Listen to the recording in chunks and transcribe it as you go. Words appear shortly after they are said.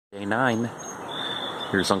Day 9.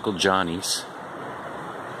 Here's Uncle Johnny's.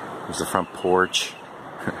 Here's the front porch.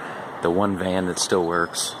 The one van that still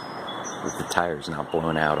works, with the tires not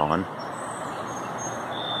blown out on.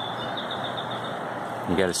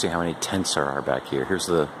 You gotta see how many tents there are back here.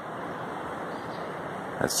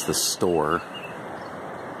 That's the store.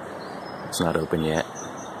 It's not open yet.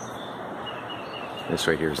 This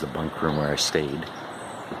right here is the bunk room where I stayed.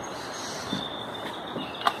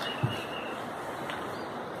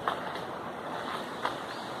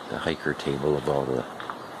 The hiker table of all the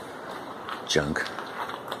junk.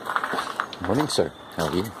 Morning, sir. How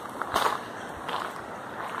are you?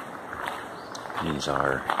 These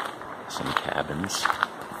are some cabins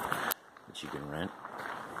that you can rent.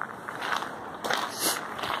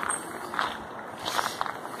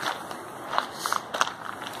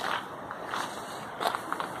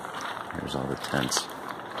 Here's all the tents.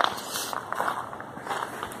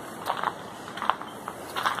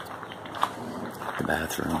 The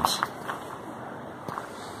bathrooms.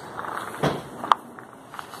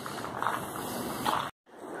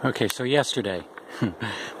 Okay, so yesterday,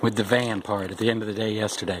 with the van part, at the end of the day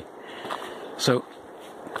yesterday. So,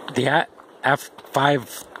 the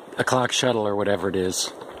 5 o'clock shuttle or whatever it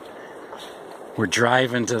is, we're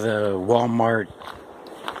driving to the Walmart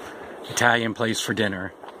Italian place for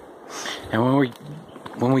dinner. And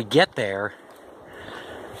when we get there,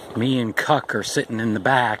 me and Cuck are sitting in the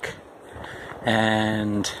back,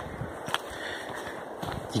 and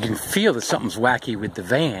you can feel that something's wacky with the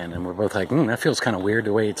van, and we're both like, that feels kind of weird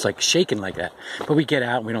the way it's like shaking like that. But we get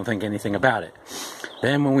out and we don't think anything about it.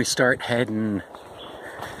 Then when we start heading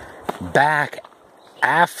back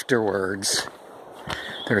afterwards,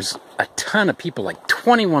 there's a ton of people, like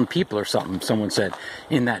 21 people or something, someone said,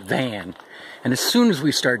 in that van. And as soon as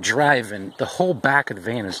we start driving, the whole back of the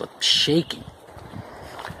van is like shaking.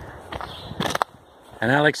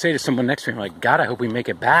 And I like say to someone next to me, I'm like, God, I hope we make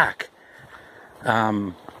it back.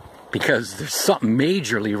 Because there's something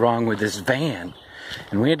majorly wrong with this van.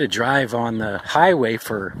 And we had to drive on the highway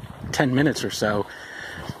for 10 minutes or so.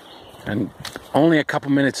 And only a couple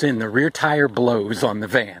minutes in, the rear tire blows on the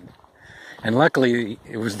van. And luckily,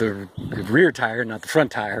 it was the rear tire, not the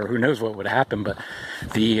front tire. Who knows what would happen, but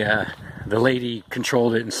the lady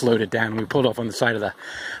controlled it and slowed it down. We pulled off on the side of the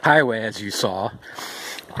highway, as you saw.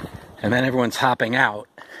 And then everyone's hopping out.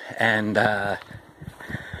 And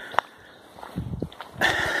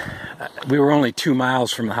we were only 2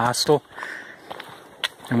 miles from the hostel,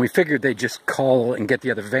 and we figured they'd just call and get the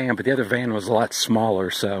other van, but the other van was a lot smaller,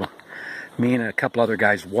 so me and a couple other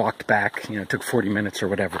guys walked back. You know, it took 40 minutes or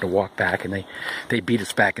whatever to walk back, and they beat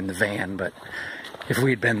us back in the van. But if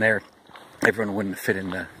we had been there, everyone wouldn't fit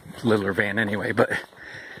in the littler van anyway. But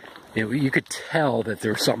you could tell that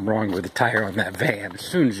there was something wrong with the tire on that van as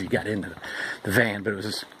soon as you got into the van, but it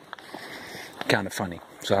was kind of funny.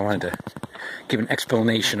 So I wanted to give an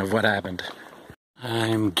explanation of what happened.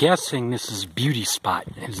 I'm guessing this is Beauty Spot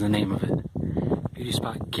is the name of it. Beauty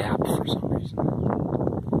Spot Gap for some reason.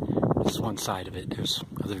 This is one side of it. There's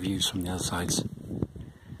other views from the other sides.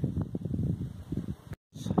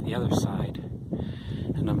 So the other side.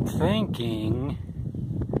 And I'm thinking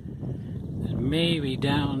that maybe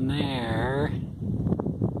down there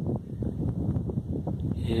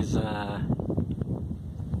is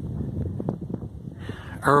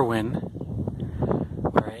Irwin,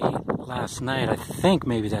 where I ate last night. I think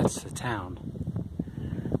maybe that's the town,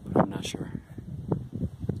 but I'm not sure.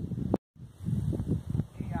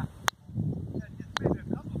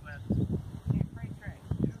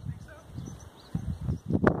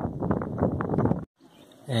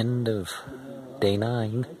 End of day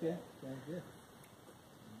 9.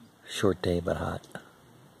 Short day, but hot.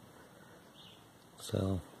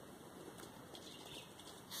 So,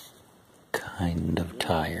 kind of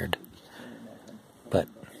tired, but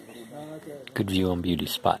good view on Beauty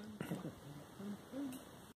Spot.